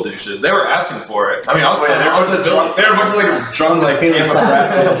total douches. They were asking for it. I mean, I was They were a bunch of drunk, like drunk, like Tampa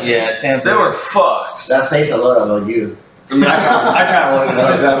crap kids. Yeah, Tampa. They were fucked. That says a lot about you. I mean, I kind of wanted to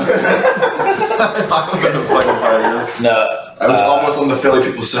fight them. I'm gonna fucking fight them. No. I was almost on the Philly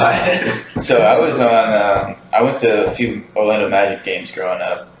people's side. So I was on. I went to a few Orlando Magic games growing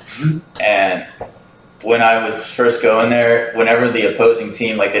up, and when I was first going there, whenever the opposing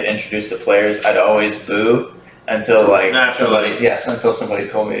team like they'd introduce the players, I'd always boo until like until somebody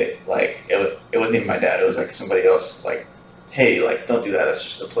told me like it wasn't even my dad. It was like somebody else like, hey, like don't do that. That's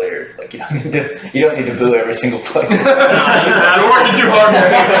just a player. Like you don't need to boo every single player. You're working too hard.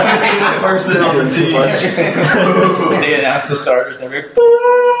 Every single person on the team. They announced the starters and everybody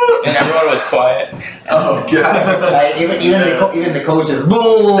boo, and everyone was quiet. Oh god. Like, even the coaches,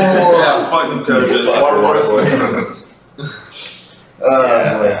 boom. Yeah, fuck them coaches.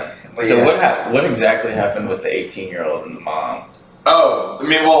 So what exactly happened with the 18-year-old and the mom? Oh, I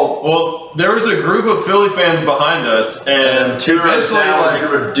mean, Well, there was a group of Philly fans behind us, and eventually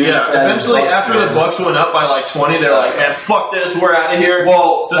after the Bucks went up by like 20, they're like, "Man, fuck this, we're out of here."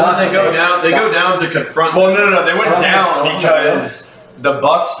 Well, so then they go down. They go down to confront. Well, no, they went down because the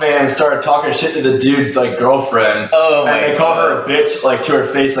Bucks fans started talking shit to the dude's like girlfriend. Oh my and they called her a bitch like to her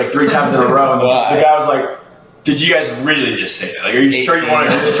face like 3 times in a row. And the guy was like, did you guys really just say that? Like, are you sure you want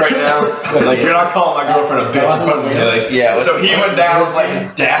to do this right now? Like, you're not calling my girlfriend a bitch in front of me. Like, yeah. So he went down with like his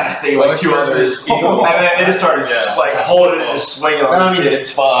dad, I think, like 2 others, and then they just started like holding it and swinging on these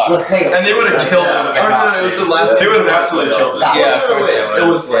kids. And they would have killed him. It was the last. They would have absolutely killed him. Yeah, of course they would. It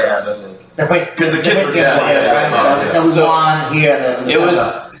was Rams, I think. Because the kids were There was one here. It was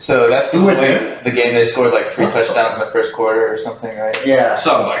so that's the game they scored like 3 touchdowns in the first quarter or something, right? Yeah.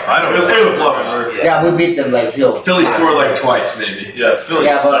 Something like that. It was a blowout. Yeah, we beat them like Philly scored like twice, maybe. Yeah, Philly.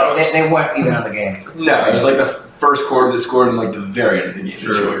 Yeah, but they weren't even on the game. No, it was like the first quarter they scored and like the very end of the game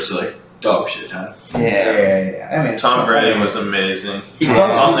they scored, so like dog shit time. Yeah. I mean, Tom Brady was amazing. He's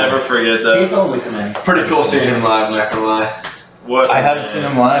I'll never forget that. He's always amazing. Pretty cool seeing him live, I'm not gonna lie. What? I haven't seen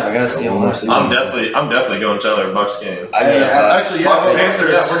him live. I gotta see him live. I'm definitely going to another Bucks game. Actually, Bucks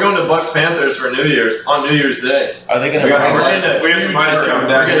Panthers. Yeah, we're going to Bucks Panthers for New Year's on New Year's Day. Are they gonna? We have some friends coming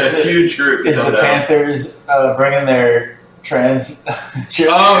down. We're getting a huge group. Is the Panthers bringing their trans? Oh shit! Dude,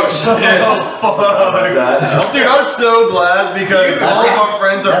 I'm so glad because all of our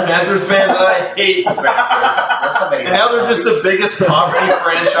friends are Panthers fans, and I hate the Panthers. And now they're just the biggest poverty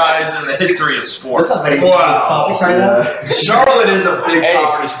franchise in the history of sports. That's not very topic right now. Charlotte is a big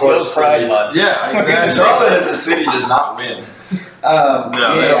poverty sports Pride Month. Yeah, exactly. Charlotte as a city does not win.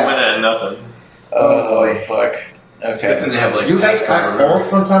 No, they don't win at nothing. Oh boy. Fuck. Okay. And they have like You guys are all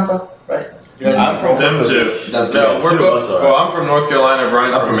from Tampa, right? I'm from Them too. No, we're both. Well, I'm from North Carolina.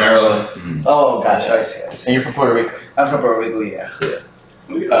 Brian's from Maryland. Oh gosh, I see. And you're from Puerto Rico. I'm from Puerto Rico, yeah.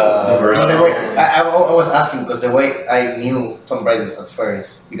 Uh, So the way, I was asking because the way I knew Tom Brady at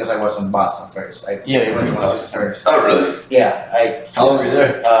first, because I was in Boston first. Yeah, you were in Boston first. Oh really? Yeah, How long were you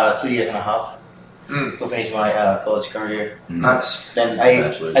there? 2 years and a half to finish my college career. Nice. Then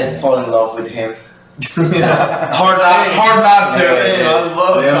I fall in love with him. Hard not to. I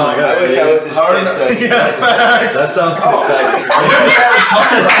love Tom. I wish I was his kid. So I could That sounds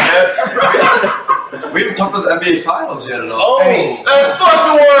We haven't talked about the NBA Finals yet at all. Oh! Fuck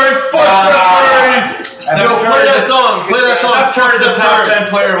the Warriors! Fuck Steph Curry! Play that song! Play that song! Steph Curry's the top 10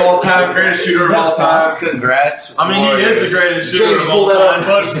 player of all time, greatest shooter of all time. Congrats. I mean, he is the greatest shooter of all time,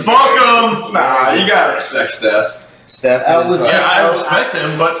 but fuck him! Nah, you gotta respect Steph. Steph I is was- like- Yeah, I respect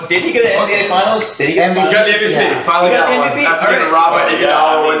him, but Did he get an NBA Finals? Did he get MVP. a He got the finals? MVP. Yeah. Finally He got got the one. MVP? That's All getting right. robbed by Yeah,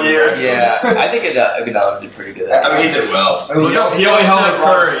 Iguodala one year. Yeah, I think Iguodala did pretty good. I mean, he did well. I mean, look how He only held Steph it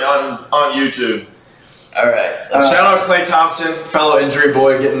wrong. Curry on YouTube. All right. Shout out Klay Thompson, fellow injury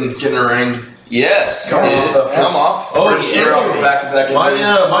boy, getting a ring. Yes. Come dude. off. Come off. Oh, First year off of back-to-back My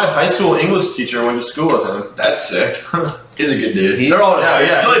injuries. my high school English teacher went to school with him. That's sick. He's a good dude. He- They're all just Yeah, like,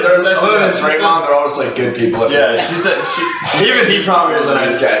 yeah. I feel like they're, He's actually other than good. Draymond, they're all just like good people. Yeah, she said she Even he probably is He's a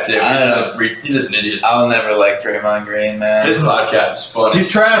nice guy too. I He's don't just, he's just an idiot. I'll never like Draymond Green, man. His podcast is funny. he's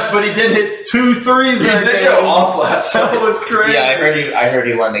trash, but he did hit 2 threes. He that did game. go off last That night. was crazy. Yeah, I heard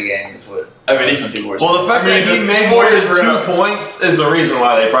he won the game. Is what I mean, some people were Well, saying. the fact that he made more than 2 points is the reason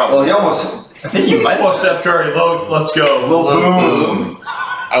why they probably. Well, he almost. I think he might. Oh, Steph Curry, let's go. Little boom.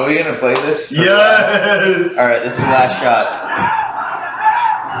 Are we gonna play this? Yes. All right, this is the last shot.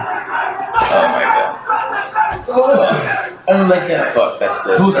 Oh my god! I don't like that. Fuck, that's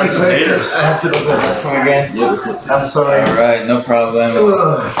Who's this. the some haters. greatest? I have to go to the bathroom again. I'm sorry. All right, no problem.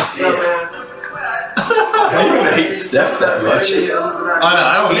 How you gonna hate Steph that much? I know.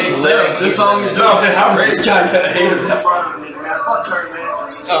 I don't He's hate living- Steph. This he's song living. is No, man, how is this guy gonna hate him that much?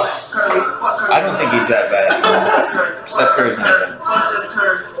 I don't think he's that bad. Steph Curry's not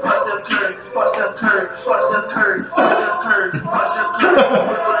bad.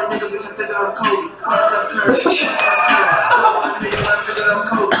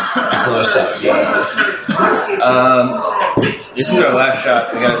 This is our last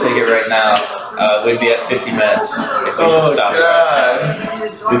shot. We gotta take it right now. We'd be at 50 minutes if we Oh should stop.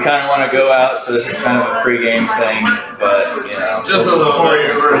 god. We kind of want to go out, so this is kind of a pre-game thing, but you know. Just a little Before bit.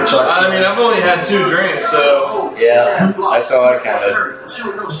 you were in Chuck's I mean, I've only had 2 drinks, so. Yeah, that's all I counted.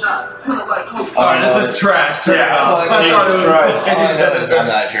 Alright, this is trash. Turn it Yeah. off. Jesus Christ. All I know is I'm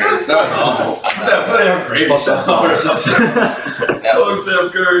not drinking. That was awful. I'm Put it on gravy sauce on or something. That Fuck was,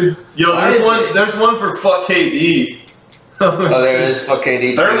 Steph Curry. Yo, there's one for fuck KD. oh, there it is. Fuck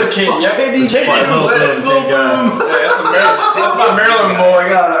KD. There's a kid. Yeah, KD's Little lit. boom, same guy. Yeah, that's my Maryland boy. I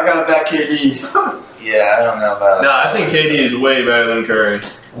got to back KD. Yeah, I don't know about. No, I think KD is way better than Curry.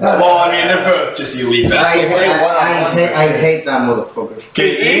 Well, I mean, they're both just elite basketball. I hate that motherfucker.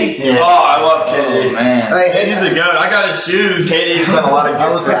 KD? Yeah. Oh, I love Oh KD. man. I hate He's a goat. I got his shoes. KD's done a lot of good I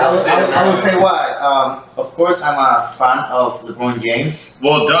would say, for us. I would say why. Of course, I'm a fan of LeBron James.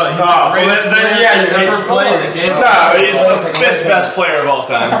 Well, duh. He's Oh, the greatest well, player yeah, to you ever hate- play the game. No, he's the 5th best player of all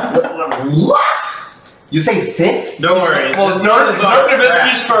time. What? You say fifth? Don't worry. Well, This Dirk is our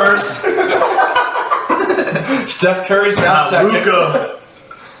Nowitzki's first. Steph Curry's now second. Luka.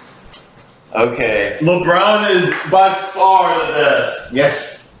 Okay, LeBron is by far the best.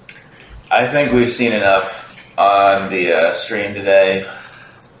 Yes. I think we've seen enough on the stream today.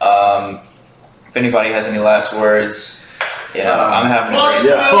 If anybody has any last words, you know, I'm having a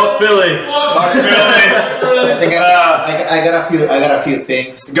great time. Fuck Philly. I think I got a few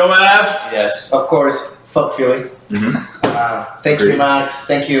things. Go Mavs. Yes. Of course, fuck Philly. Thank you, Max.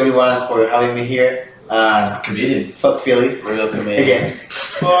 Thank you, everyone, for having me here. Comedian. Fuck Philly Real comedian. again.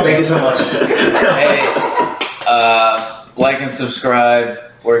 Thank you so much. Hey, like and subscribe.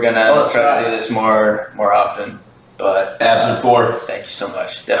 We're gonna Oh, that's try right. to do this more often. But Abs in 4. thank you so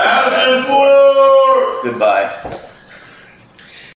much. Definitely. Goodbye.